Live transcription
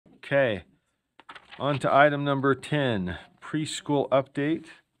Okay. On to item number 10, preschool update.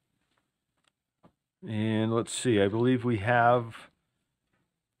 And let's see, I believe we have,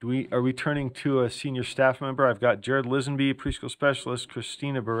 are we turning to a senior staff member? I've got Jared Lisenby, preschool specialist,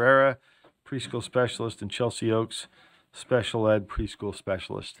 Christina Barrera, preschool specialist, and Chelsea Oakes, special ed preschool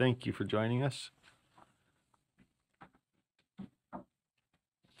specialist. Thank you for joining us.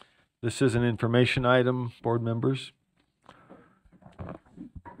 This is an information item, board members.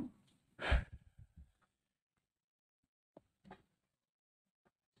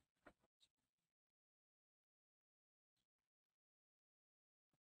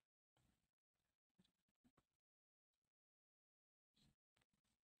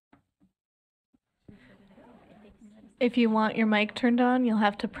 If you want your mic turned on, you'll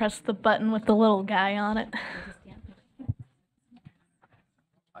have to press the button with the little guy on it.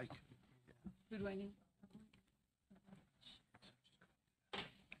 Who do I need?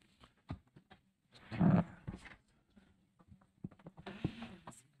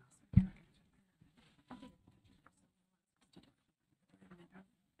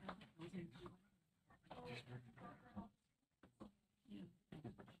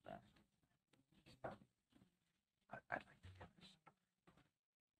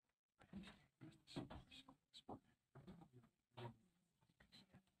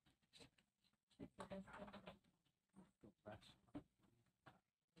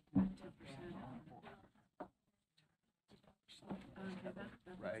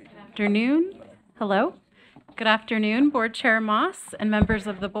 Afternoon. Hello. Good afternoon, Board Chair Moss and members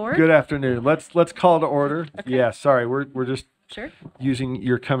of the board. Good afternoon. Let's call to order. Okay. Yeah, sorry, we're just using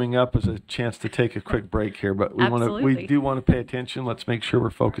your coming up as a chance to take a quick break here, but we do want to pay attention. Let's make sure we're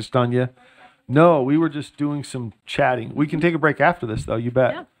focused on you. No, we were just doing some chatting. We can take a break after this, though. You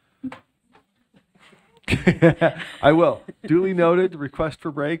bet. Yeah. I will. Duly noted. Request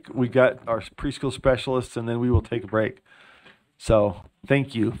for break. We got our preschool specialists, and then we will take a break. So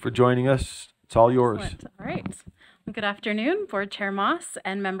thank you for joining us. It's all yours. Excellent. All right. Good afternoon, Board Chair Moss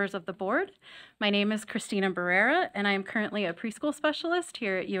and members of the board. My name is Christina Barrera, and I am currently a preschool specialist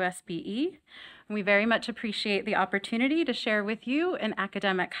here at USBE. We very much appreciate the opportunity to share with you an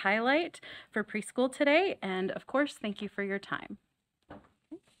academic highlight for preschool today, and of course, thank you for your time.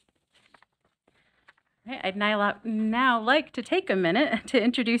 I'd now like to take a minute to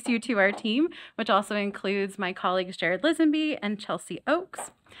introduce you to our team, which also includes my colleagues Jared Lisenby and Chelsea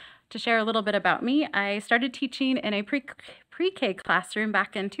Oakes. To share a little bit about me, I started teaching in a pre-K classroom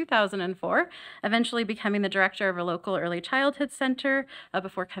back in 2004, eventually becoming the director of a local early childhood center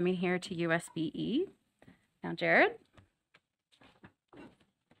before coming here to USBE. Now, Jared.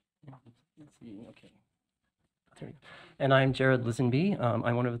 Okay. And I'm Jared Lisenby.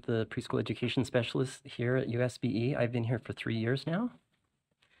 I'm one of the preschool education specialists here at USBE. I've been here for 3 years now.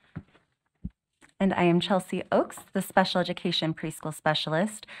 And I am Chelsea Oakes, the special education preschool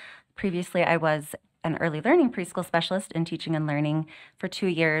specialist. Previously, I was an early learning preschool specialist in teaching and learning for 2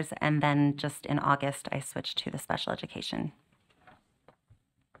 years, and then just in August, I switched to the special education.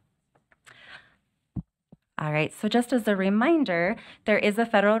 All right, so just as a reminder, there is a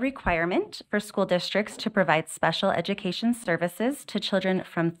federal requirement for school districts to provide special education services to children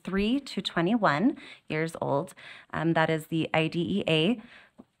from 3 to 21 years old. That is the IDEA.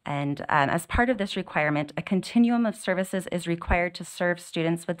 And as part of this requirement, a continuum of services is required to serve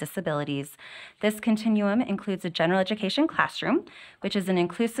students with disabilities. This continuum includes a general education classroom, which is an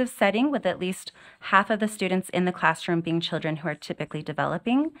inclusive setting with at least half of the students in the classroom being children who are typically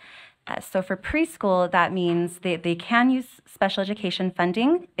developing. So for preschool, that means they can use special education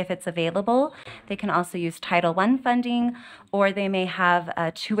funding if it's available. They can also use Title I funding, or they may have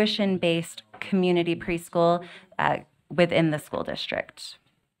a tuition-based community preschool within the school district.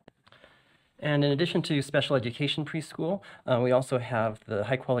 And in addition to special education preschool, we also have the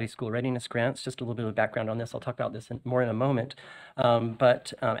high quality school readiness grants. Just a little bit of background on this. I'll talk about this more in a moment.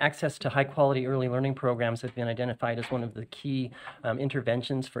 But access to high quality early learning programs have been identified as one of the key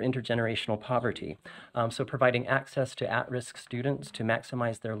interventions for intergenerational poverty. So providing access to at-risk students to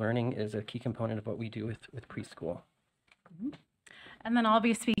maximize their learning is a key component of what we do with preschool. Mm-hmm. And then I'll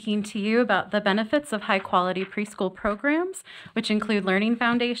be speaking to you about the benefits of high-quality preschool programs, which include learning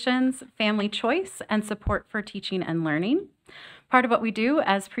foundations, family choice, and support for teaching and learning. Part of what we do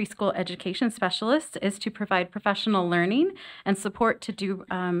as preschool education specialists is to provide professional learning and support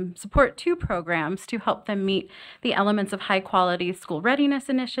to programs to help them meet the elements of high-quality school readiness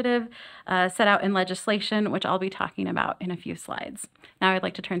initiative set out in legislation, which I'll be talking about in a few slides. Now I'd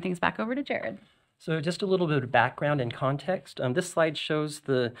like to turn things back over to Jared. So just a little bit of background and context. This slide shows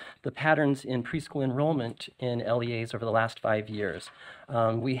the patterns in preschool enrollment in LEAs over the last 5 years.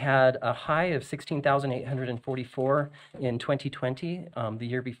 We had a high of 16,844 in 2020, the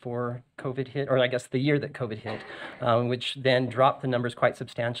year before COVID hit, or I guess the year that COVID hit, which then dropped the numbers quite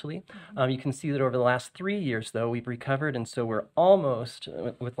substantially. You can see that over the last 3 years, though, we've recovered, and so we're almost,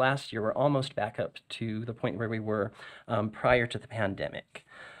 with last year, we're almost back up to the point where we were prior to the pandemic.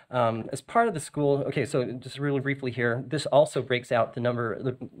 As part of the school, okay, so just really briefly here, this also breaks out the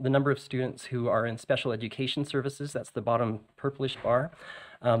number of students who are in special education services. That's the bottom purplish bar.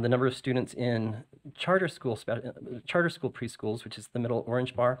 The number of students in charter school preschools, which is the middle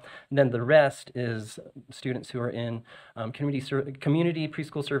orange bar. And then the rest is students who are in community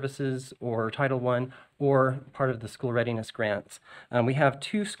preschool services or Title I or part of the school readiness grants. We have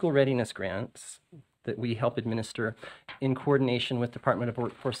 2 school readiness grants that we help administer in coordination with Department of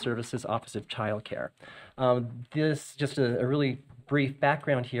Workforce Services Office of Child Care. This, just a really brief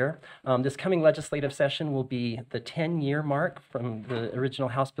background here. This coming legislative session will be the 10-year mark from the original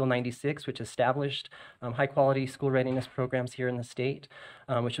House Bill 96, which established high-quality school readiness programs here in the state,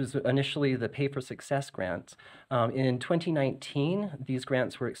 which was initially the Pay for Success grants. In 2019, these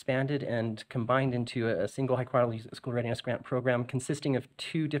grants were expanded and combined into a single high-quality school readiness grant program consisting of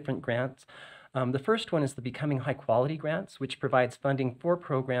 2 different grants. The first one is the Becoming High Quality grants, which provides funding for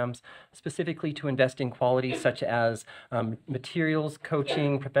programs specifically to invest in quality, such as materials,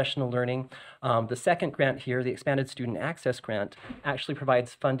 coaching, professional learning. The second grant here, the Expanded Student Access Grant, actually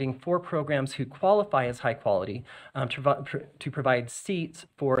provides funding for programs who qualify as high quality to provide seats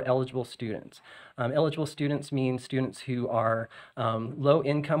for eligible students. Eligible students mean students who are low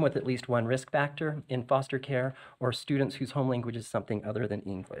income with at least 1 risk factor, in foster care, or students whose home language is something other than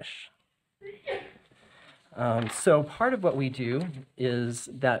English. So part of what we do is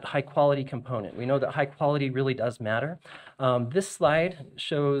that high quality component. We know that high quality really does matter. This slide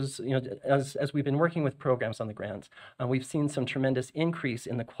shows, as we've been working with programs on the grants, we've seen some tremendous increase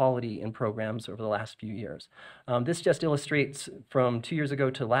in the quality in programs over the last few years. This just illustrates from 2 years ago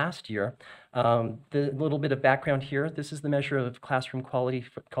to last year. The little bit of background here, this is the measure of classroom quality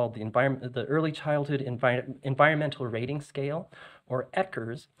called the Early Childhood Environmental Rating Scale, or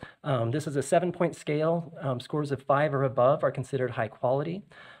ECHRS. This is a 7-point scale. Scores of 5 or above are considered high quality.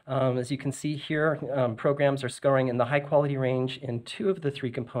 As you can see here, programs are scoring in the high quality range in 2 of the 3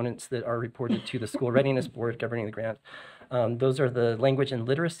 components that are reported to the School Readiness Board governing the grant. Those are the language and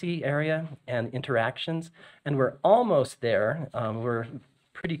literacy area and interactions, and we're almost there. We're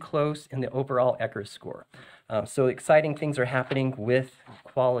pretty close in the overall ECHRS score. So exciting things are happening with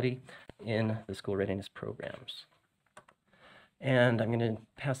quality in the school readiness programs. And I'm going to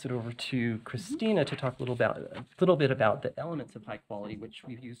pass it over to Christina to talk a little bit about the elements of high quality, which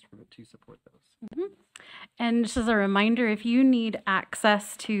we've used to support those. Mm-hmm. And just as a reminder, if you need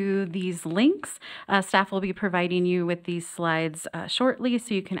access to these links, staff will be providing you with these slides shortly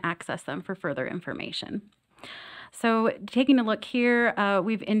so you can access them for further information. So taking a look here,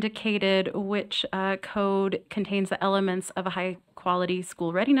 we've indicated which code contains the elements of a high quality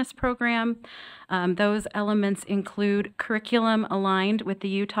school readiness program. Those elements include curriculum aligned with the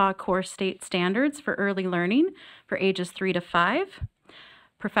Utah Core State Standards for early learning for ages 3 to 5,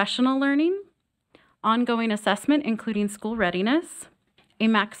 professional learning, ongoing assessment including school readiness, a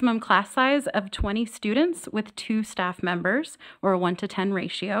maximum class size of 20 students with 2 staff members or a 1-to-10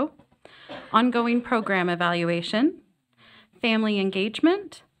 ratio, ongoing program evaluation, family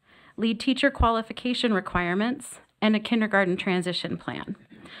engagement, lead teacher qualification requirements, and a kindergarten transition plan.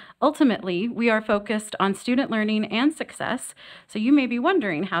 Ultimately, we are focused on student learning and success, so you may be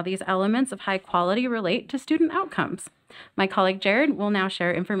wondering how these elements of high quality relate to student outcomes. My colleague Jared will now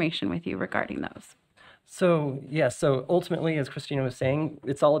share information with you regarding those. So ultimately, as Christina was saying,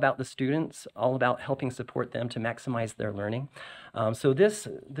 it's all about the students, all about helping support them to maximize their learning. So this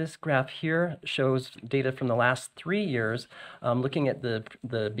graph here shows data from the last 3 years, looking at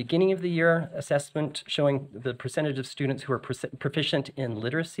the beginning of the year assessment, showing the percentage of students who are proficient in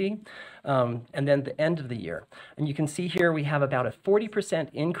literacy, and then the end of the year. And you can see here we have about a 40%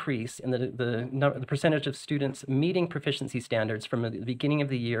 increase in the percentage of students meeting proficiency standards from the beginning of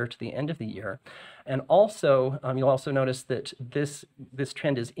the year to the end of the year. And also, you'll also notice that this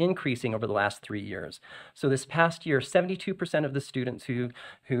trend is increasing over the last 3 years. So this past year, 72% of the students who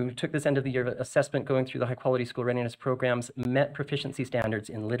took this end of the year assessment going through the high quality school readiness programs met proficiency standards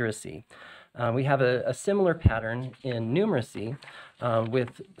in literacy. We have a similar pattern in numeracy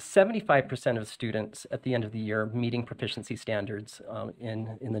with 75% of students at the end of the year meeting proficiency standards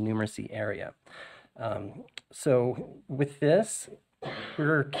in the numeracy area. So with this,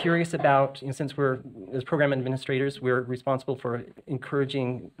 we're curious about, since we're, as program administrators, we're responsible for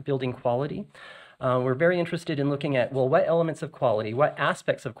encouraging building quality. We're very interested in looking at, well, what elements of quality, what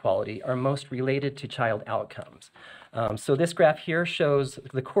aspects of quality are most related to child outcomes? So this graph here shows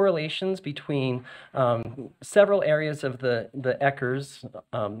the correlations between several areas of the Eckers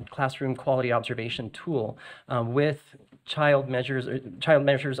classroom quality observation tool with child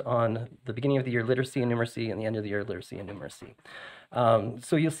measures on the beginning of the year literacy and numeracy and the end of the year literacy and numeracy.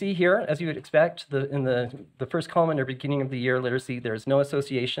 So you'll see here, as you would expect, in the first column under beginning of the year literacy, there's no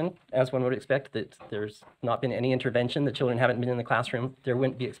association, as one would expect, that there's not been any intervention, the children haven't been in the classroom, there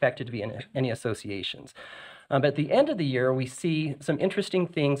wouldn't be expected to be any associations. But at the end of the year, we see some interesting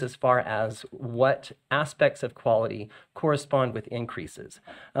things as far as what aspects of quality correspond with increases.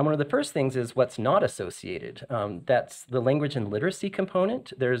 One of the first things is what's not associated. That's the language and literacy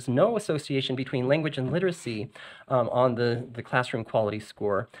component. There's no association between language and literacy on the classroom quality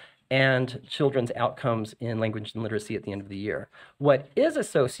score and children's outcomes in language and literacy at the end of the year. What is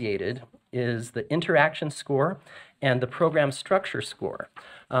associated is the interaction score and the program structure score.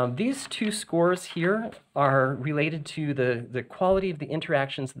 These two scores here are related to the quality of the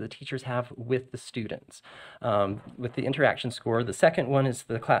interactions that the teachers have with the students. With the interaction score, the second one is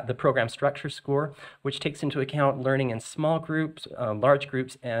the program structure score, which takes into account learning in small groups, large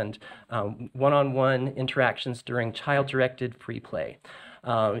groups, and one-on-one interactions during child-directed free play.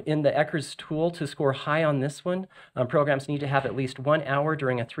 In the Eckers tool, to score high on this one, programs need to have at least 1 hour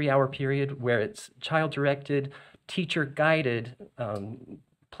during a 3-hour period where it's child-directed, teacher-guided,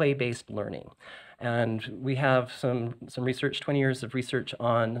 play-based learning. And we have some research, 20 years of research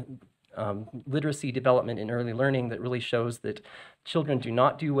on literacy development in early learning that really shows that children do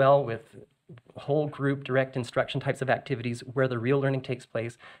not do well with whole group direct instruction types of activities. Where the real learning takes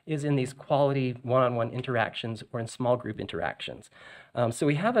place is in these quality one-on-one interactions or in small group interactions. So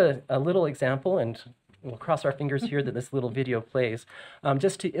we have a little example, and we'll cross our fingers here that this little video plays,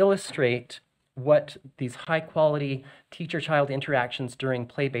 just to illustrate what these high-quality teacher-child interactions during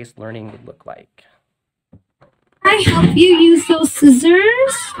play-based learning would look like. I help you use those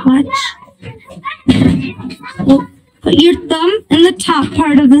scissors. Watch. Well, put your thumb in the top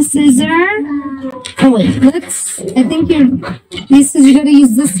part of the scissor. Oh wait, I think these scissors, you gotta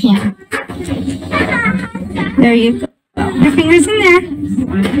use this hand. There you go. Your fingers in there.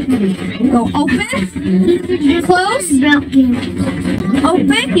 Go open, close,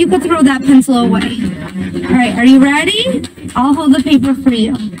 open. You could throw that pencil away. All right, are you ready? I'll hold the paper for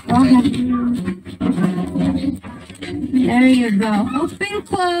you. Go ahead. There you go. Open,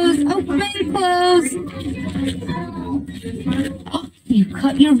 close, open, close. Oh, you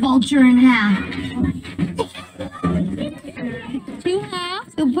cut your vulture in half. 2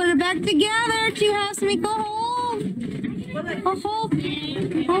 halves. So put it back together. 2 halves make a whole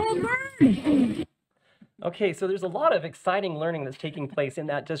bird. Okay, so there's a lot of exciting learning that's taking place in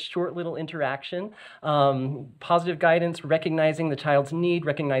that just short little interaction. Positive guidance, recognizing the child's need,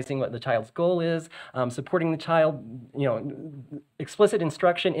 recognizing what the child's goal is, supporting the child, explicit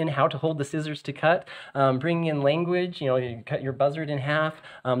instruction in how to hold the scissors to cut, bringing in language, you cut your buzzard in half,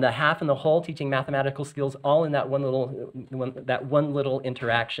 the half and the whole, teaching mathematical skills, all in that one little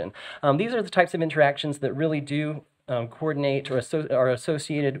interaction. These are the types of interactions that really do coordinate or are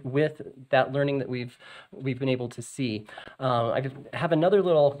associated with that learning that we've been able to see. I have another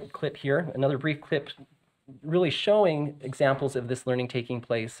little clip here, another brief clip really showing examples of this learning taking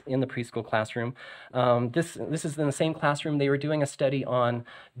place in the preschool classroom. This is in the same classroom. They were doing a study on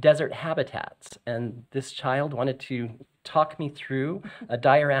desert habitats, and this child wanted to talk me through a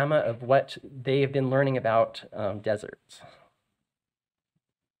diorama of what they have been learning about deserts.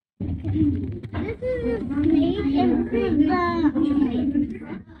 This is a snake and this is the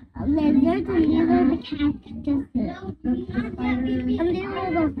lizard and these are the cactuses. And these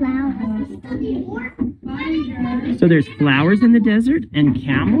are the flowers. So there's flowers in the desert and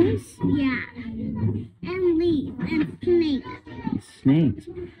camels? Yeah. And leaves and snakes. Snakes.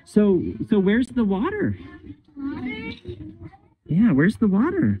 So where's the water? Water? Yeah, where's the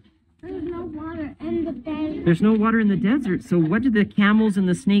water? There's no water in the desert. There's no water in the desert. So what do the camels and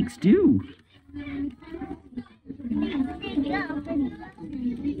the snakes do?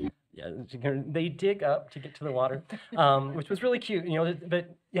 Yeah, they dig up to get to the water, which was really cute,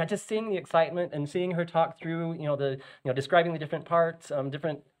 but yeah, just seeing the excitement and seeing her talk through, describing the different parts,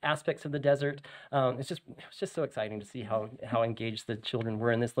 different aspects of the desert. It's just so exciting to see how engaged the children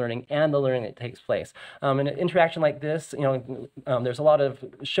were in this learning and the learning that takes place. In an interaction like this, there's a lot of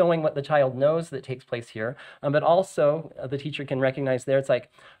showing what the child knows that takes place here, but also the teacher can recognize there, it's like,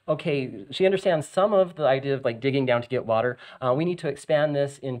 okay, she understands some of the idea of like digging down to get water. We need to expand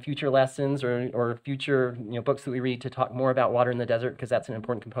this in future lessons or future books that we read to talk more about water in the desert, because that's an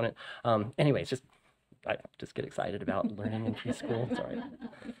important component. Anyways, I just get excited about learning in preschool. Sorry.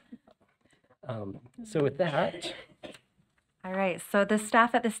 So with that. All right, so the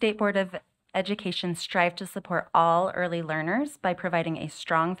staff at the State Board of Education strive to support all early learners by providing a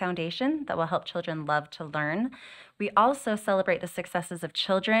strong foundation that will help children love to learn. We also celebrate the successes of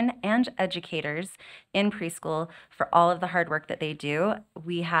children and educators in preschool for all of the hard work that they do.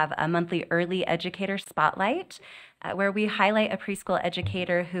 We have a monthly early educator spotlight where we highlight a preschool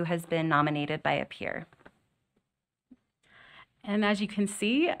educator who has been nominated by a peer. And as you can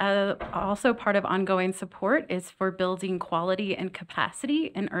see, also part of ongoing support is for building quality and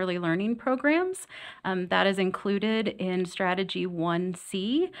capacity in early learning programs. That is included in strategy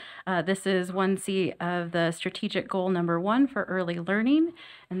 1C. This is 1C of the strategic goal number 1 for early learning.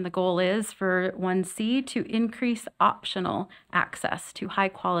 And the goal is for 1C to increase optional access to high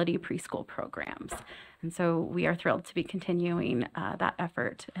quality preschool programs. And so we are thrilled to be continuing that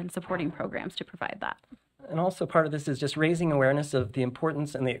effort and supporting programs to provide that. And also part of this is just raising awareness of the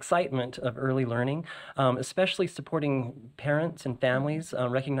importance and the excitement of early learning, especially supporting parents and families,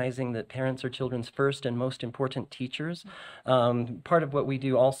 recognizing that parents are children's first and most important teachers. Part of what we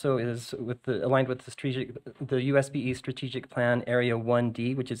do also is aligned with the USBE Strategic Plan Area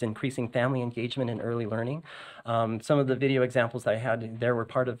 1D, which is increasing family engagement in early learning. Some of the video examples that I had there were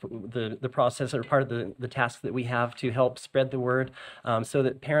part of the process, or part of the task that we have to help spread the word, so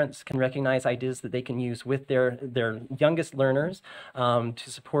that parents can recognize ideas that they can use with their youngest learners to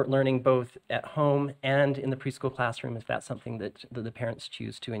support learning both at home and in the preschool classroom, if that's something that the parents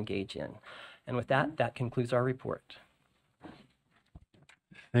choose to engage in. And with that, that concludes our report.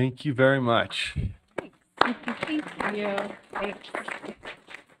 Thank you very much. Thank you.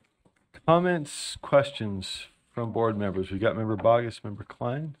 Comments, questions from board members? We got Member Bogus, Member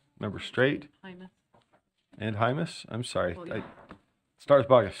Klein, Member Straight, and Hymas. I'm sorry. Start with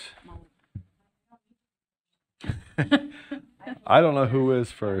Bogus. I don't know who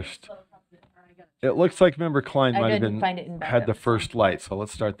is first. It looks like Member Klein might have had the first light, so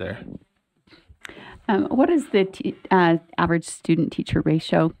let's start there. What is the average student-teacher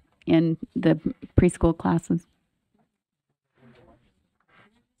ratio in the preschool classes?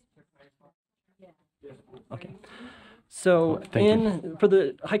 Okay. So for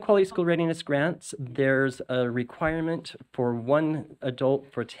the high quality school readiness grants, there's a requirement for 1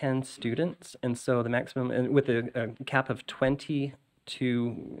 adult for 10 students. And so the maximum, and with a cap of 20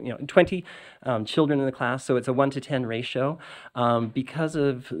 children in the class, so it's a 1 to 10 ratio. Because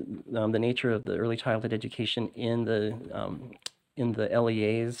of the nature of the early childhood education in the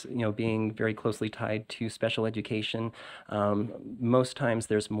LEAs, being very closely tied to special education, most times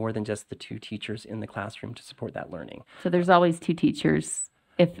there's more than just the 2 teachers in the classroom to support that learning. So there's always 2 teachers.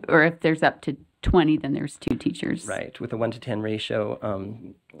 If there's up to 20, then there's 2 teachers. Right, with a 1 to 10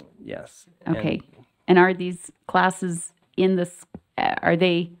 ratio, yes. Okay. And are these classes are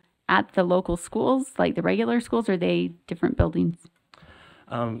they at the local schools, like the regular schools, or are they different buildings?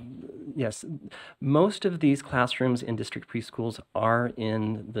 Yes, most of these classrooms in district preschools are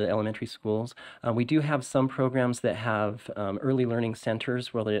in the elementary schools. We do have some programs that have early learning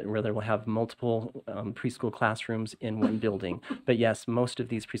centers where they will have multiple preschool classrooms in one building. But yes, most of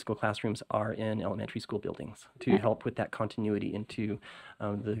these preschool classrooms are in elementary school buildings to help with that continuity into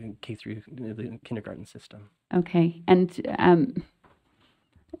the K through the kindergarten system. Okay, and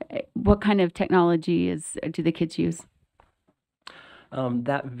what kind of technology do the kids use?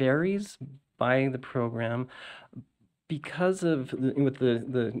 That varies by the program. Because of with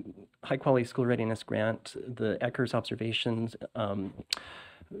the high quality school readiness grant, the Eckers observations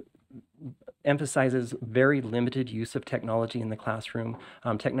emphasizes very limited use of technology in the classroom.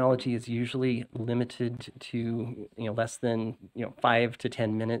 Technology is usually limited to less than 5 to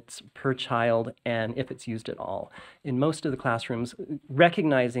 10 minutes per child, and if it's used at all. In most of the classrooms,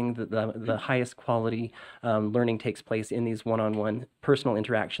 recognizing that the highest quality learning takes place in these one-on-one personal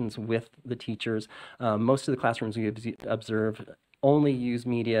interactions with the teachers, most of the classrooms we observe only use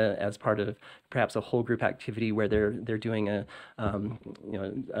media as part of perhaps a whole group activity where they're doing a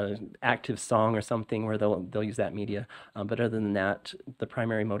active song or something where they'll use that media. But other than that, the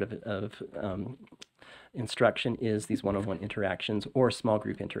primary mode of instruction is these one-on-one interactions or small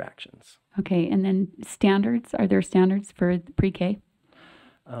group interactions. Okay, and then standards, are there standards for pre-K?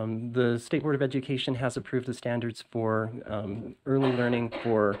 The State Board of Education has approved the standards for early learning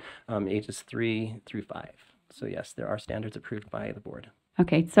for ages 3 through 5. So yes, there are standards approved by the board.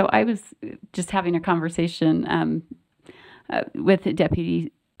 Okay, so I was just having a conversation with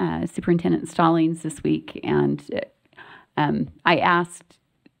Deputy Superintendent Stallings this week, and I asked,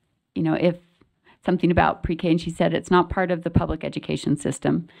 if something about pre-K, and she said it's not part of the public education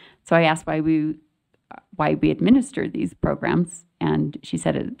system. So I asked why we administer these programs, and she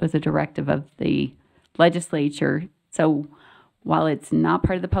said it was a directive of the legislature. So while it's not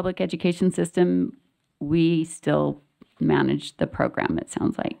part of the public education system, we still manage the program, it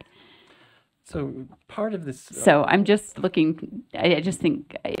sounds like. So part of this... So I'm just looking, I just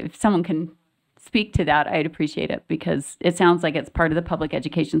think if someone can speak to that, I'd appreciate it, because it sounds like it's part of the public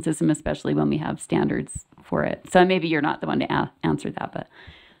education system, especially when we have standards for it. So maybe you're not the one to answer that, but...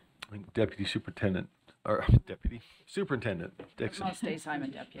 Deputy Superintendent Dixon. Most days I'm a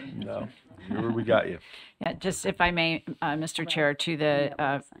deputy. No, we got you. Yeah, just if I may, Mr. Chair, to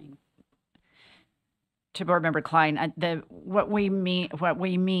the to Board Member Klein, what we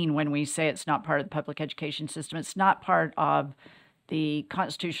mean when we say it's not part of the public education system, it's not part of the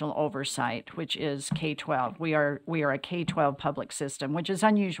constitutional oversight, which is K-12. We are a K-12 public system, which is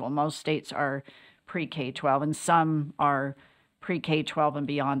unusual. Most states are pre-K-12, and some are pre-K-12 and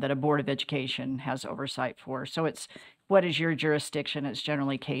beyond that a Board of Education has oversight for. So it's, what is your jurisdiction? It's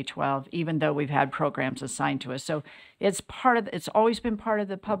generally K-12, even though we've had programs assigned to us. So it's always been part of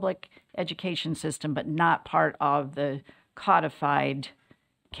the public education system, but not part of the codified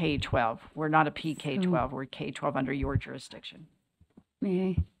K-12. We're not a PK-12, we're K-12 under your jurisdiction.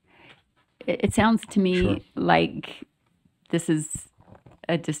 It sounds to me like this is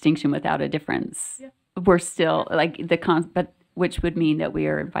a distinction without a difference. Yeah. We're still like but which would mean that we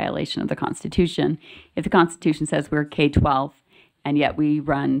are in violation of the Constitution if the Constitution says we're K-12 and yet we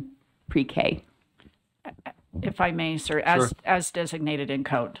run pre-K. If I may, sir, as designated in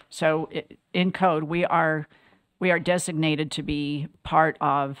code. So in code, we are designated to be part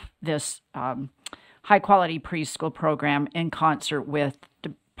of this high-quality preschool program in concert with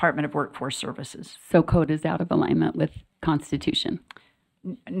Department of Workforce Services. So code is out of alignment with Constitution?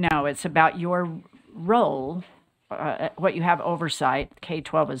 No, it's about your role, what you have oversight.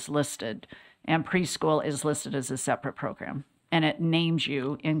 K-12 is listed, and preschool is listed as a separate program. And it names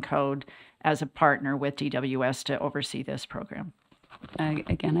you in code as a partner with DWS to oversee this program.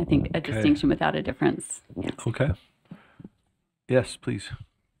 Again, I think a distinction without a difference. Yes. Okay. Yes, please.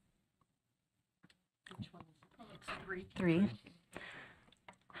 3.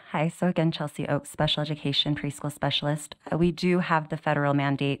 Hi, so again, Chelsea Oaks, Special Education Preschool Specialist. We do have the federal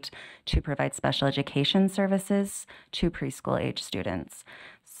mandate to provide special education services to preschool age students.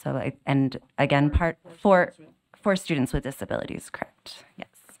 So, and again, for students with disabilities, correct? Yes,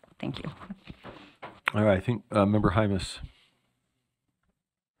 thank you. All right, I think Member Hymas.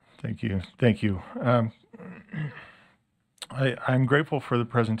 Thank you. I'm grateful for the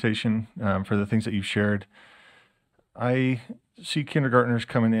presentation, for the things that you've shared. I see kindergartners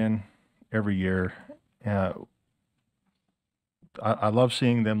coming in every year. I love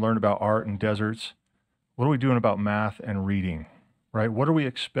seeing them learn about art and deserts. What are we doing about math and reading, right? What are we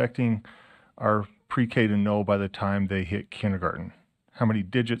expecting our pre-K to know by the time they hit kindergarten? How many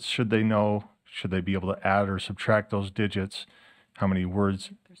digits should they know? Should they be able to add or subtract those digits? How many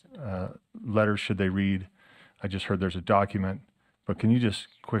words, letters should they read? I just heard there's a document, but can you just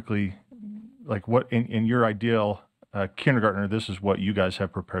quickly, like what in your ideal kindergartner, this is what you guys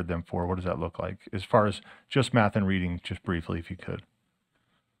have prepared them for. What does that look like as far as just math and reading, just briefly, if you could?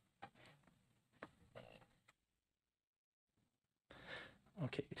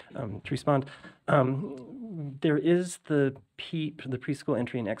 Okay, to respond, there is the PEEP, the Preschool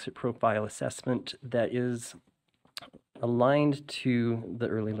Entry and Exit Profile Assessment, that is aligned to the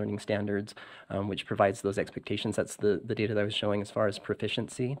early learning standards, which provides those expectations. That's the data that I was showing as far as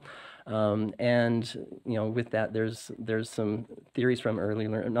proficiency. And with that, there's some theories from early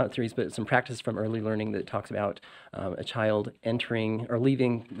learning, not theories, but some practice from early learning that talks about a child entering or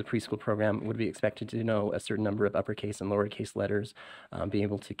leaving the preschool program would be expected to know a certain number of uppercase and lowercase letters, be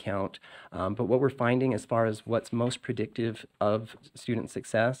able to count. But what we're finding as far as what's most predictive of student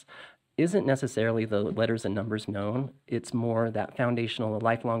success isn't necessarily the letters and numbers known. It's more that foundational,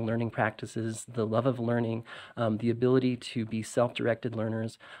 lifelong learning practices, the love of learning, the ability to be self-directed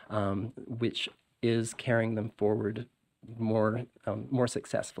learners, which is carrying them forward more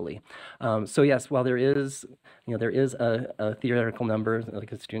successfully. So yes, while there is a theoretical number,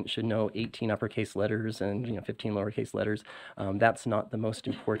 like a student should know 18 uppercase letters and 15 lowercase letters, that's not the most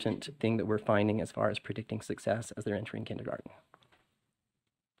important thing that we're finding as far as predicting success as they're entering kindergarten.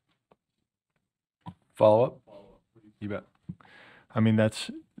 Follow up? You bet. I mean, that's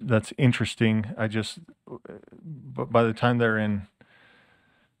interesting. But by the time they're in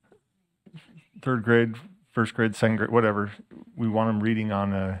third grade, first grade, second grade, whatever, we want them reading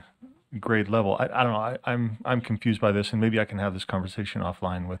on a grade level. I don't know. I'm confused by this, and maybe I can have this conversation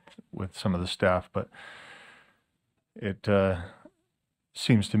offline with some of the staff. But it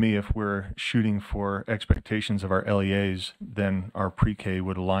seems to me if we're shooting for expectations of our LEAs, then our pre-K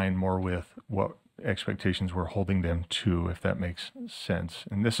would align more with what expectations we're holding them to, if that makes sense.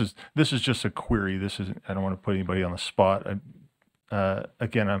 And this is just a query. I don't want to put anybody on the spot.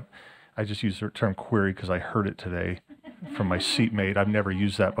 Again, I just use the term query because I heard it today from my seatmate. I've never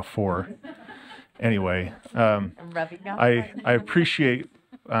used that before. Anyway, I appreciate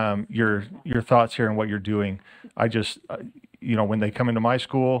your thoughts here and what you're doing. I just, when they come into my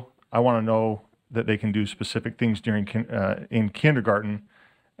school, I want to know that they can do specific things during in kindergarten,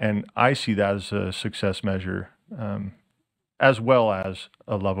 and I see that as a success measure, as well as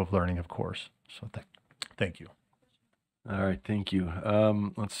a love of learning, of course. So thank you. All right, thank you.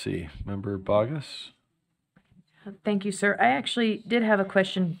 Let's see, Member Bogus? Thank you, sir. I actually did have a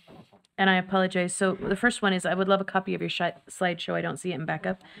question, and I apologize. So the first one is, I would love a copy of your slideshow. I don't see it in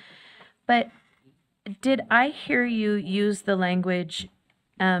backup. But did I hear you use the language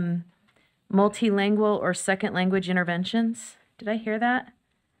multilingual or second language interventions? Did I hear that?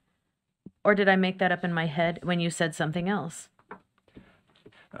 Or did I make that up in my head when you said something else?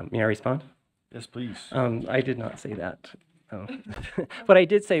 May I respond? Yes, please. I did not say that. What I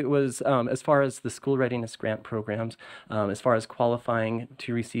did say was, as far as the school readiness grant programs, as far as qualifying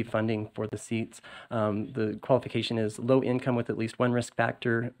to receive funding for the seats, the qualification is low income with at least one risk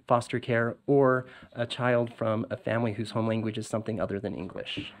factor, foster care, or a child from a family whose home language is something other than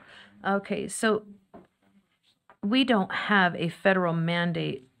English. Okay, so we don't have a federal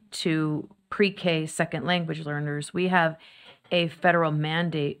mandate to pre-K second language learners. We have a federal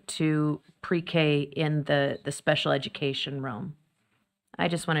mandate to pre-K in the special education realm. I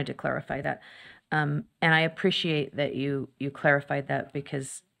just wanted to clarify that. And I appreciate that you clarified that,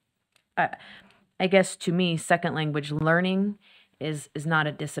 because I guess to me, second language learning is not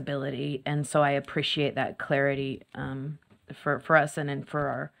a disability. And so I appreciate that clarity for us and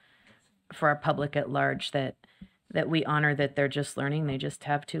for our public at large, that we honor that they're just learning. They just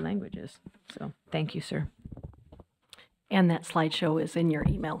have two languages. So thank you, sir. And that slideshow is in your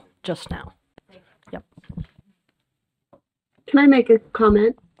email just now. Yep. Can I make a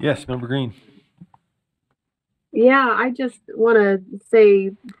comment? Yes, Member Green. Yeah, I just want to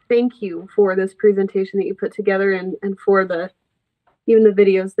say thank you for this presentation that you put together, and for even the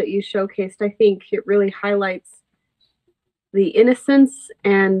videos that you showcased. I think it really highlights the innocence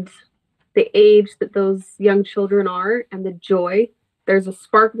and the age that those young children are, and the joy. There's a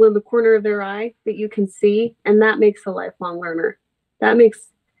sparkle in the corner of their eye that you can see, and that makes a lifelong learner. That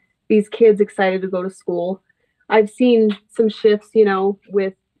makes these kids excited to go to school. I've seen some shifts,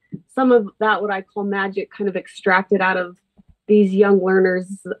 with some of that, what I call magic, kind of extracted out of these young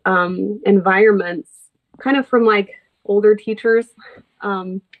learners' environments, kind of from like older teachers,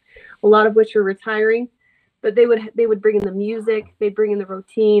 a lot of which are retiring. But they would bring in the music, they'd bring in the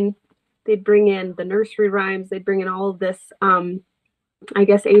routine, they'd bring in the nursery rhymes, they'd bring in all of this, I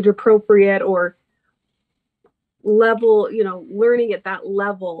guess, age appropriate or level, learning at that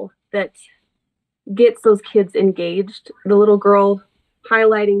level that gets those kids engaged. The little girl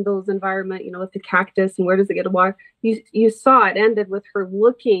highlighting those environment, with the cactus and where does it get to water. You saw it ended with her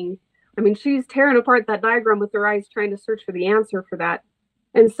looking. I mean, she's tearing apart that diagram with her eyes, trying to search for the answer for that.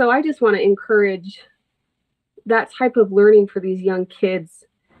 And so I just want to encourage that type of learning for these young kids,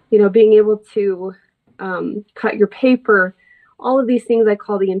 being able to cut your paper, all of these things I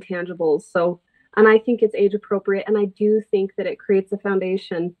call the intangibles. So, and I think it's age appropriate. And I do think that it creates a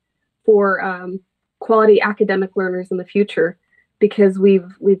foundation for quality academic learners in the future, because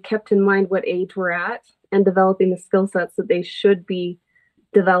we've kept in mind what age we're at and developing the skill sets that they should be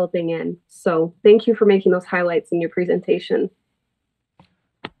developing in. So thank you for making those highlights in your presentation.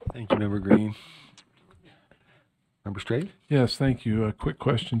 Thank you, Member Green. Member Straight? Yes, thank you. A quick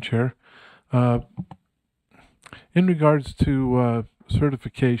question, Chair. In regards to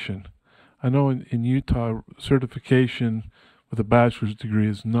certification, I know in Utah, certification with a bachelor's degree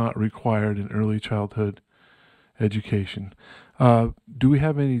is not required in early childhood education. Do we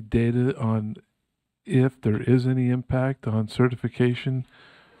have any data on if there is any impact on certification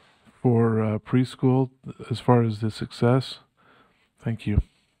for preschool as far as the success? Thank you.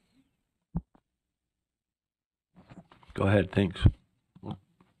 Go ahead, thanks.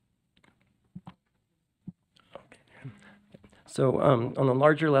 So on a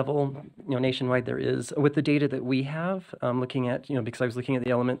larger level, nationwide there is, with the data that we have, looking at, because I was looking at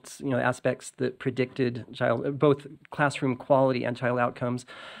the elements, aspects that predicted both classroom quality and child outcomes,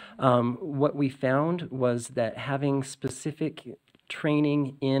 what we found was that having specific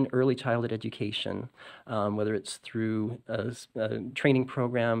training in early childhood education, whether it's through a training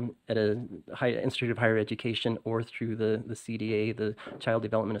program at a Institute of Higher Education or through the CDA, the Child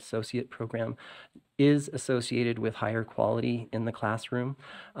Development Associate Program, is associated with higher quality in the classroom.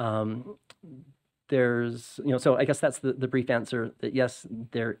 There's, so I guess that's the brief answer, that yes,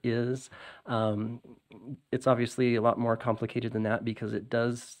 there is. It's obviously a lot more complicated than that because it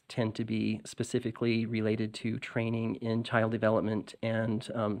does tend to be specifically related to training in child development and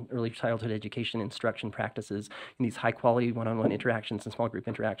early childhood education instruction practices in these high quality one-on-one interactions and small group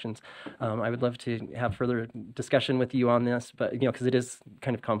interactions. I would love to have further discussion with you on this, but because it is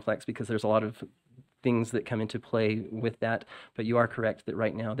kind of complex because there's a lot of things that come into play with that, but you are correct that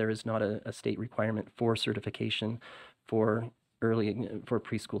right now there is not a state requirement for certification for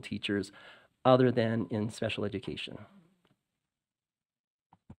preschool teachers other than in special education.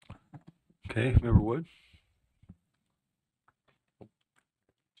 Okay, Member Wood.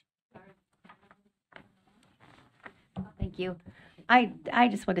 Thank you. I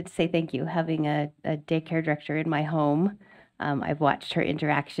just wanted to say thank you. Having a daycare director in my home, I've watched her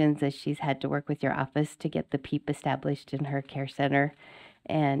interactions as she's had to work with your office to get the PEEP established in her care center.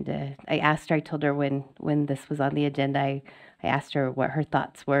 And I asked her, I told her when this was on the agenda, I asked her what her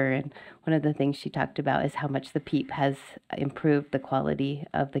thoughts were. And one of the things she talked about is how much the PEEP has improved the quality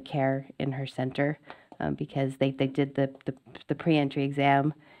of the care in her center because they did the pre-entry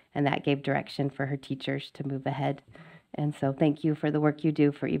exam, and that gave direction for her teachers to move ahead. And so thank you for the work you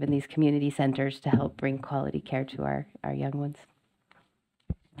do for even these community centers to help bring quality care to our young ones.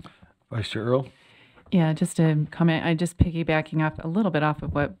 Vice Chair Earl. Yeah, just a comment. I just piggybacking off a little bit off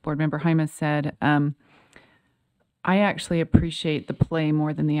of what Board Member Hymas said. I actually appreciate the play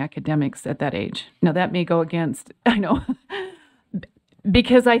more than the academics at that age. Now that may go against, I know,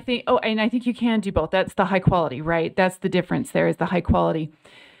 because I think, and I think you can do both. That's the high quality, right? That's the difference there is the high quality.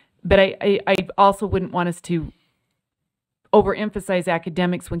 But I also wouldn't want us to overemphasize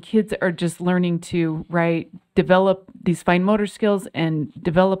academics when kids are just learning to, develop these fine motor skills and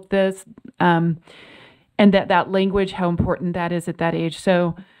develop this, and that language, how important that is at that age.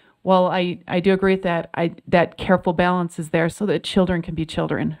 So while I do agree with that, that careful balance is there so that children can be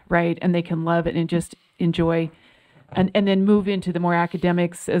children, and they can love it and just enjoy, and then move into the more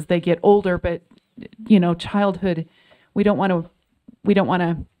academics as they get older. But childhood, we don't want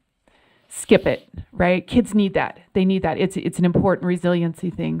to skip it, Kids need that. They need that. It's an important resiliency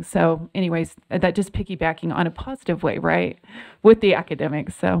thing. So anyways, that just piggybacking on a positive way, with the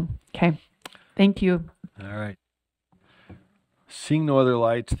academics. So, okay. Thank you. All right. Seeing no other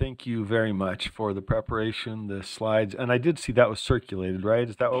lights, thank you very much for the preparation, the slides. And I did see that was circulated, right?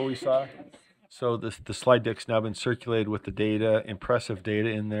 Is that what we saw? So the slide deck's now been circulated with the data, impressive data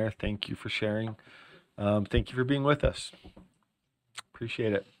in there. Thank you for sharing. Thank you for being with us.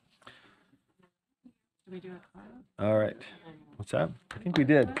 Appreciate it. Did we do a clap? All right. What's that? I think we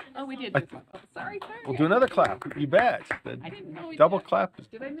did. Oh, we did. Sorry. We'll do another clap. You bet. The I didn't know we double did. clap.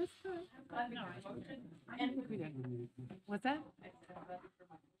 Did I miss that? No. We did. What's that?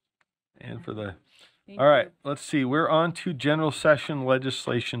 And for the. Thank All right. you. Let's see. We're on to general session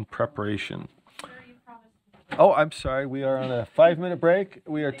legislation preparation. Oh, I'm sorry. We are on a 5-minute break.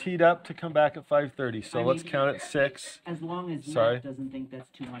 We are teed up to come back at 5:30. So let's count at 6. As long as Sorry. Matt doesn't think that's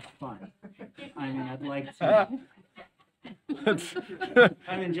too much fun. I mean, I'd like to.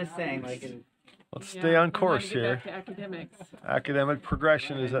 I mean, just saying, Let's stay on course we wanna here. get back to academics. Academic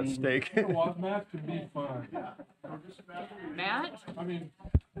progression is at stake. Math can be fun. Matt? I mean,